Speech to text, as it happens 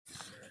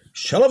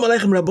Shalom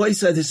Aleichem Rabbi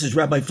Isai. This is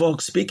Rabbi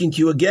Falk speaking to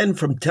you again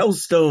from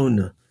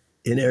Telstone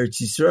in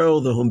Eretz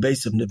Yisrael, the home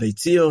base of Nevei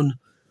Tzion,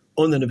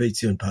 on the Nevei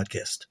Tzion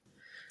podcast.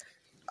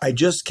 I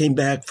just came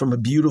back from a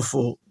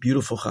beautiful,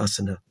 beautiful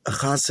chasana, a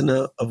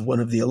chasana of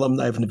one of the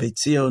alumni of Nevei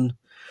Tzion,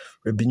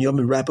 Rabbi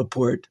Yomin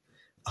Rappaport,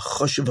 a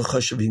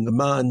choshev in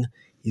Gaman.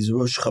 He's a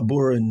Rosh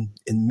Chabur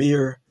in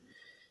Mir.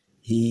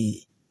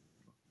 He,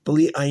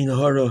 Bali Ayin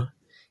Hara,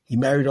 he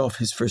married off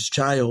his first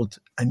child.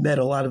 I met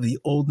a lot of the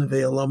old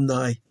Nevei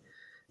alumni.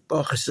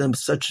 Baruch Hashem,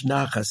 such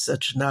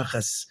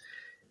nachas,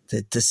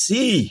 to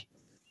see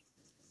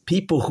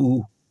people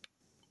who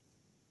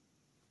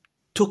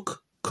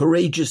took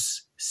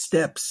courageous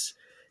steps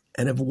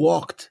and have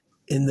walked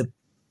in the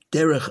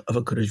derech of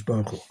a Kadosh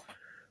Baruch Hu.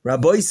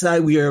 Rabbi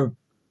Isai, we are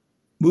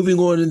moving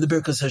on in the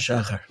Birkas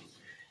HaShachar.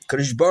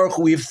 Kadosh Baruch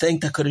Hu, we have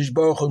thanked HaKadosh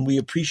Baruch Hu, and we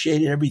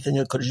appreciate everything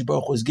HaKadosh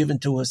Baruch Hu has given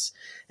to us,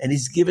 and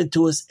He's given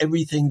to us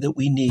everything that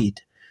we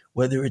need,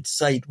 whether it's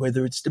sight,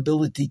 whether it's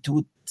stability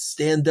to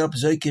stand up,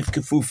 Zoykif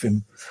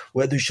Kefufim,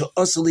 whether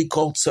Sha'asali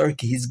called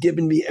Sarki. He's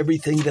given me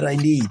everything that I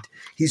need.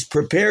 He's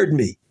prepared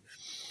me.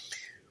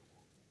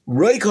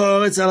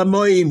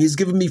 He's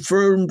given me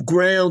firm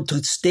ground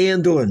to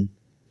stand on.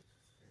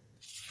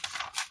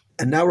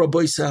 And now, Rabbi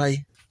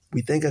Isai,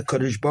 we thank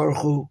HaKadosh Baruch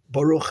Hu,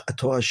 Baruch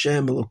Ato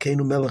Hashem,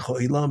 Elokeinu Melech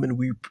HaOlam, and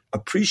we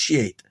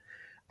appreciate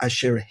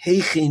Asher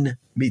Heichin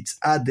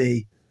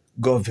Mitzade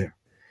Gover,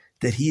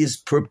 that He is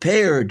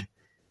prepared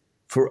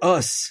for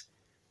us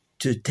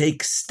to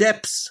take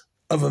steps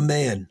of a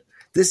man.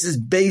 This is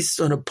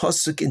based on a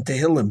pasuk in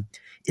Tehillim,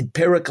 in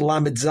Perek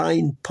Lamed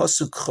Zayin,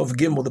 pasuk Chov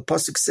Gimel. The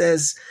pasuk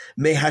says,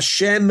 "Me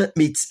Hashem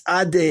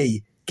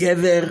mitzadei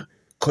gever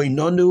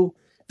koinonu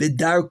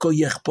v'darko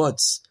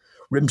yechpotz."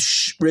 Rabbi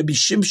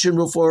Shimshon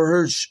Rufar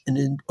Hirsch,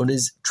 on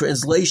his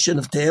translation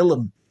of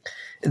Tehillim,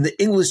 in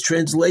the English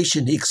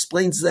translation, he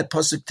explains that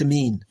pasuk to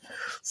mean,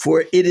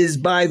 "For it is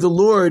by the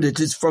Lord,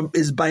 it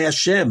is by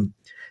Hashem,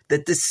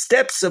 that the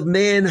steps of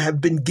man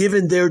have been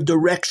given their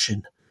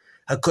direction."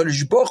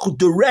 HaKadosh Baruch Hu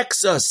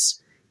directs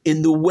us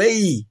in the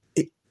way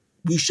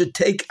we should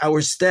take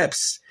our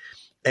steps,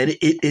 and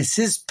it is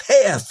His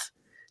path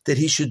that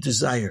He should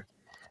desire.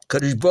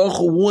 HaKadosh Baruch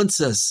Hu wants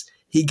us.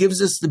 He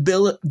gives us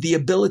the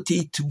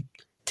ability to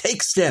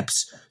take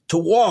steps, to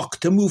walk,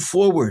 to move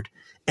forward.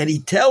 And He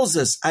tells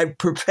us, "I've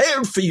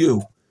prepared for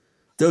you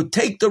to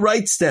take the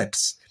right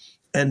steps."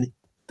 And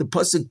the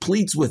pasuk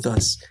pleads with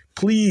us,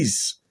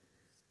 please.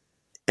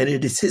 And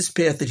it is His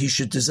path that He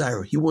should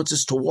desire. He wants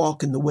us to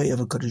walk in the way of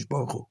HaKadosh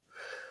Baruch Hu.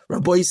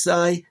 Rabbi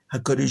Isai,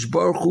 HaKadosh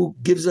Baruch Hu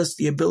gives us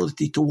the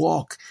ability to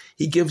walk.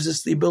 He gives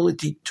us the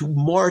ability to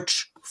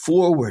march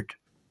forward.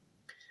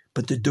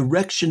 But the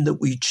direction that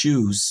we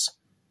choose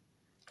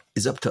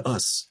is up to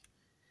us.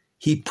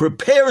 He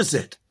prepares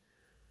it.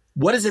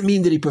 What does it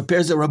mean that He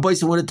prepares it? Rabbi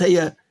Isai, I want to tell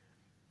you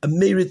a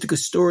meritic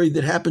story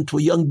that happened to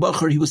a young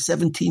bacher. He was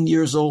 17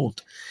 years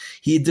old.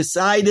 He had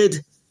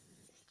decided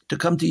to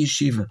come to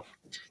yeshiva.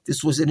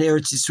 This was in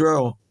Eretz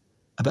Yisrael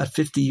about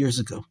 50 years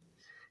ago.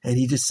 And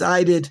he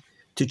decided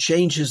to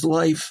change his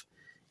life,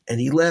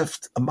 and he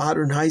left a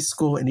modern high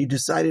school, and he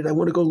decided, I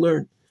want to go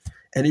learn.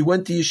 And he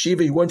went to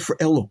yeshiva, he went for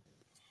Elul,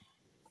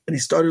 and he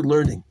started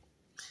learning.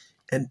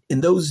 And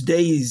in those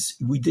days,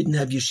 we didn't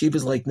have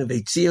yeshivas like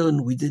Nevei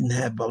Tzion, we didn't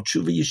have Baal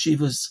Tshuva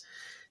yeshivas.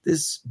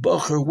 This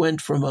bacher went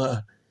from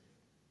a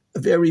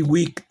very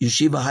weak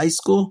yeshiva high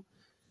school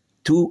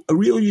to a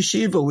real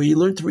yeshiva where he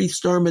learned 3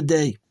 storm a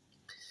day.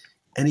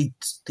 And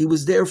he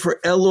was there for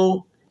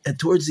Elul, and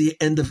towards the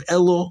end of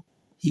Elul,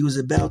 he was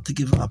about to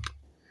give up,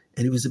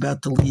 and he was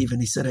about to leave, and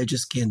he said, I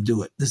just can't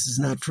do it. This is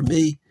not for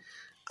me.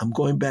 I'm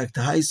going back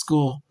to high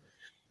school,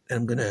 and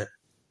I'm going to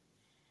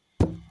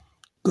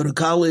go to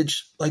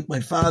college like my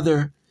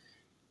father.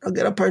 I'll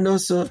get a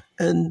parnasa,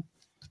 and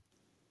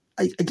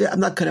I'm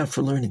not cut out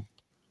for learning.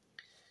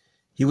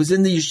 He was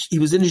in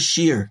his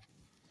shir,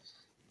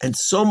 and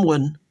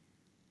someone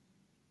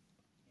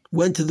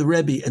went to the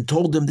Rebbe and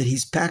told him that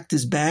he's packed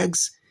his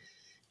bags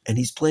and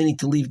he's planning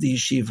to leave the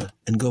yeshiva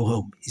and go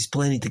home. He's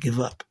planning to give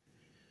up.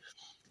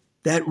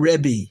 That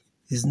Rebbe,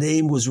 his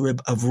name was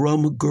Reb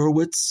Avram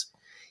Gerwitz.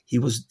 He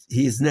was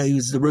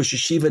the Rosh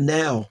Yeshiva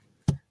now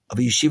of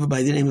a yeshiva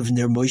by the name of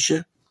Ner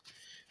Moshe,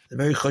 a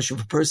very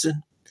chashuv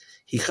person.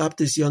 He chapped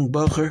this young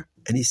bacher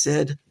and he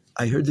said,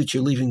 I heard that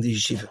you're leaving the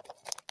yeshiva.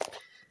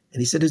 And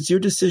he said, it's your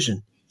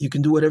decision. You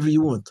can do whatever you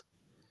want.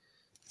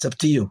 It's up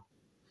to you.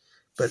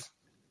 But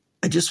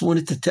I just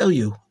wanted to tell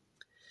you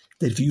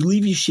that if you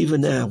leave yeshiva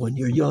now, when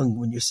you're young,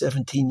 when you're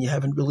 17, you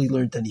haven't really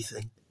learned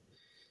anything.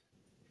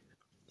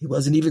 He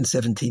wasn't even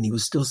 17. He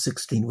was still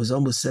 16. He was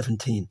almost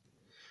 17.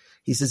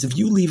 He says, if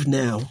you leave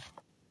now,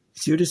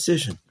 it's your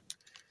decision.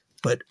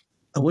 But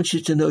I want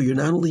you to know you're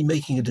not only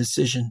making a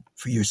decision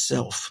for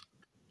yourself,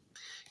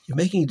 you're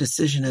making a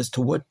decision as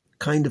to what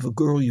kind of a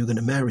girl you're going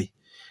to marry.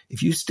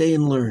 If you stay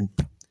and learn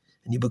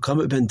and you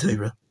become a ben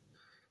Torah,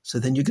 so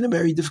then you're going to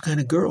marry a different kind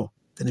of girl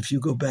than if you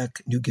go back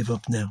and you give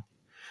up now.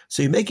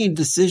 So you're making a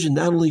decision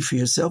not only for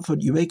yourself,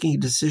 but you're making a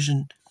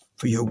decision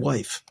for your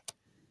wife,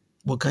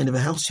 what kind of a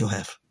house you'll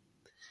have.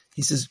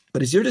 He says,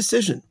 but it's your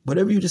decision,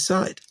 whatever you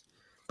decide.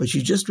 But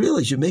you just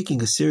realize you're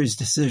making a serious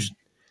decision.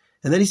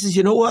 And then he says,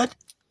 you know what?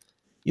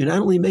 You're not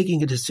only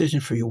making a decision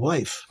for your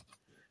wife,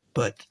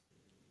 but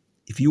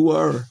if you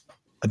are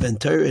a Ben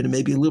Torah and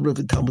maybe a little bit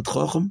of a Talmud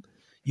Chacham,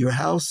 your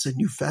house and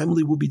your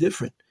family will be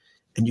different.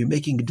 And you're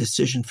making a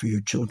decision for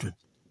your children.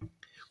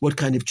 What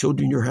kind of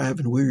children you have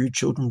and where your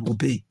children will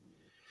be.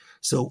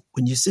 So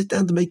when you sit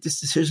down to make this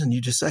decision,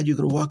 you decide you're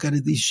going to walk out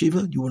of the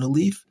yeshiva, you want to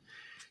leave,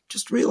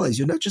 just realize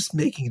you're not just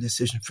making a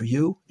decision for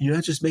you, you're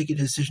not just making a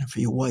decision for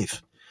your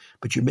wife,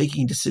 but you're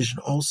making a decision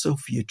also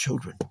for your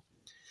children.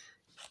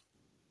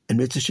 And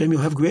Mitzvah Hashem,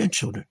 you'll have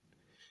grandchildren.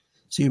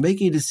 So you're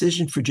making a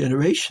decision for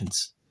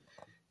generations.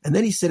 And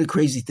then he said a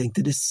crazy thing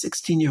to this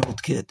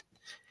 16-year-old kid.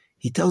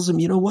 He tells him,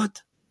 you know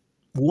what?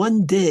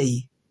 One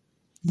day,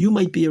 you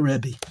might be a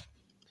Rebbe.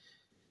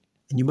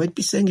 And you might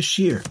be saying a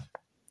shir.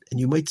 And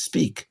you might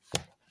speak.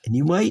 And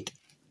you might,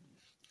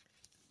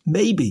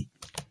 maybe,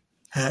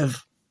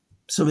 have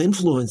some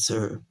influence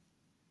or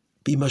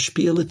be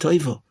mashpia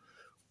l'toiva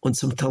on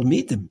some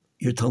talmidim,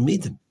 your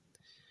talmidim.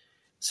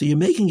 So you're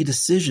making a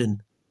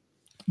decision.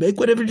 Make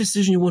whatever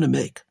decision you want to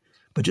make.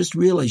 But just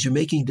realize you're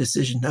making a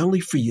decision not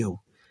only for you,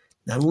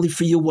 not only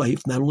for your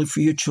wife, not only for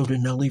your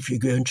children, not only for your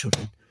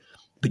grandchildren,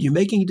 but you're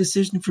making a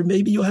decision for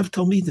maybe you'll have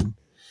talmidim.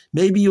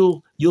 Maybe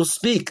you'll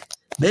speak.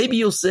 Maybe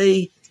you'll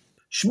say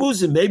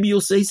shmuzim. Maybe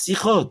you'll say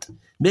sichot.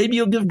 Maybe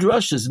you'll give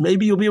drushes.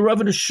 Maybe you'll be a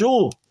rav in a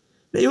shul.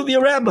 Maybe you'll be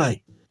a rabbi.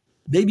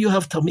 Maybe you'll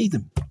have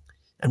talmidim.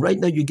 And right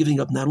now you're giving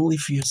up not only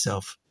for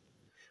yourself,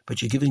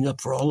 but you're giving up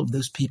for all of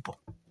those people.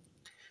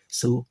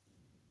 So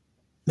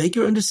make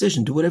your own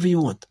decision. Do whatever you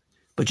want.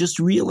 But just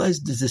realize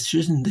the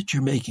decision that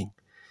you're making.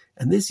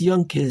 And this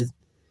young kid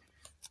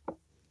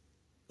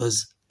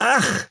was,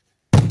 I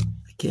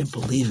can't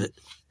believe it.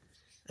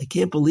 I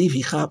can't believe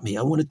he caught me.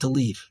 I wanted to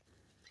leave.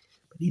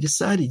 But he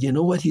decided, you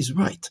know what? He's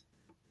right.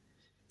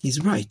 He's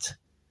right.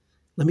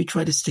 Let me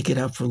try to stick it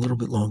out for a little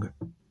bit longer.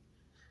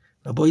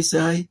 Rabbi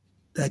Isai,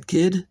 that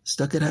kid,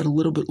 stuck it out a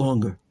little bit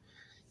longer.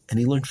 And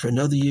he learned for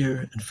another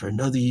year and for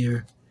another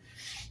year.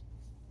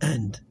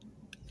 And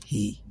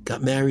he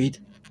got married.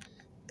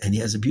 And he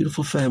has a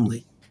beautiful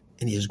family.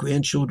 And he has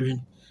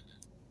grandchildren.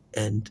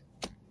 And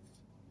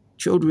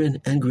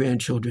children and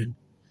grandchildren.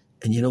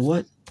 And you know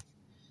what?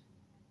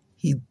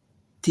 He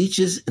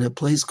teaches in a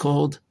place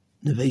called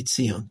Neve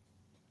Tzion.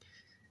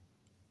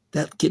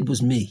 That kid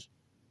was me.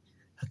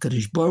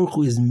 HaKadosh Baruch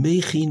Hu is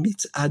Mechin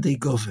Mitzade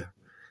Gover.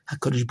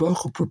 HaKadosh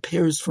Baruch Hu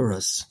prepares for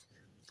us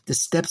the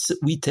steps that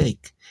we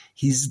take.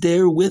 He's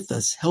there with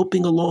us,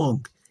 helping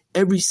along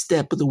every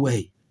step of the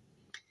way.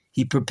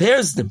 He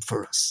prepares them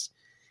for us.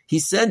 He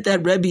sent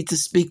that Rebbe to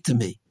speak to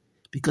me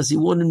because he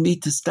wanted me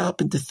to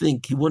stop and to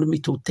think. He wanted me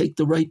to take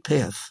the right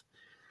path.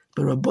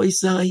 But Rabbi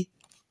Isai,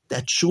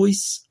 that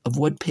choice of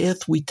what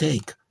path we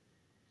take,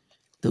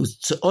 those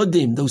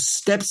tzodim, those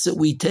steps that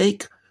we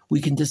take, we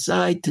can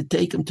decide to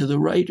take them to the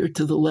right or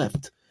to the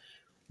left.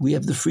 We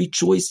have the free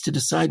choice to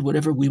decide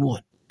whatever we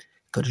want.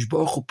 Kadosh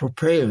Baruch Hu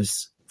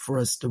prepares for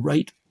us the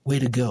right way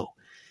to go.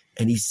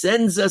 And he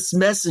sends us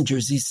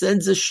messengers, he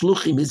sends us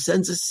shluchim, he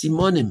sends us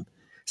simonim,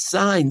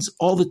 signs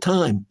all the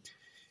time.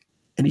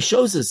 And he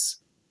shows us,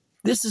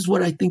 this is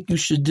what I think you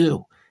should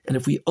do. And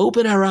if we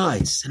open our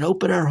eyes and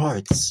open our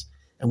hearts,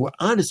 and we're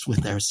honest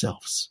with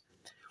ourselves,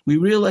 we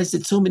realize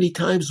that so many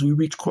times we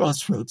reach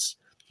crossroads.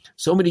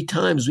 So many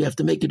times we have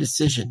to make a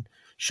decision.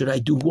 Should I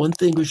do one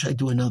thing or should I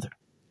do another?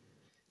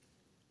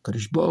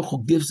 Kadosh Baruch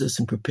Hu gives us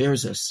and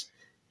prepares us.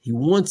 He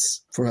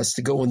wants for us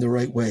to go in the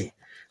right way.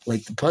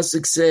 Like the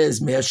pasuk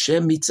says, "Me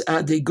Hashem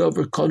mitzadei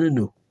gover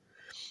konenu."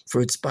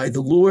 For it's by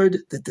the Lord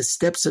that the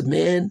steps of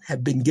man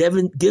have been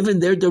given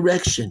their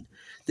direction.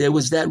 There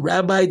was that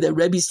rabbi, that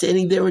Rebbe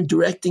standing there and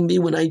directing me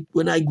when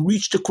I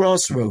reached a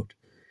crossroad.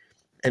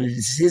 And it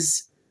is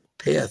his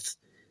path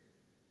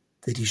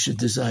that he should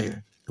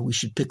desire. And we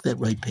should pick that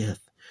right path.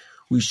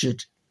 We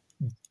should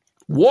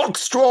walk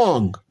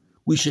strong.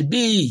 We should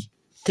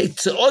take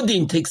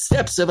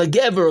steps of a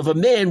gever, of a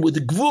man with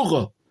a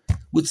gvura,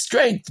 with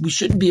strength. We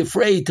shouldn't be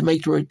afraid to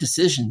make the right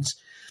decisions.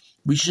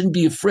 We shouldn't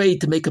be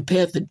afraid to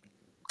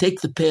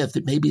take the path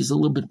that maybe is a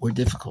little bit more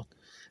difficult.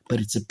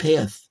 But it's a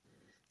path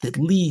that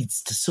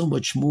leads to so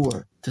much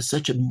more, to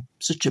such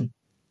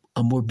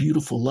a more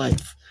beautiful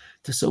life,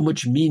 to so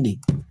much meaning.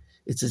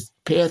 It's a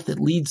path that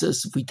leads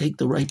us, if we take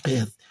the right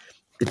path,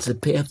 it's a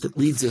path that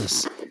leads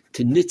us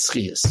to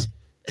nitzchias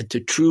and to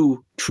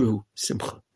true simcha.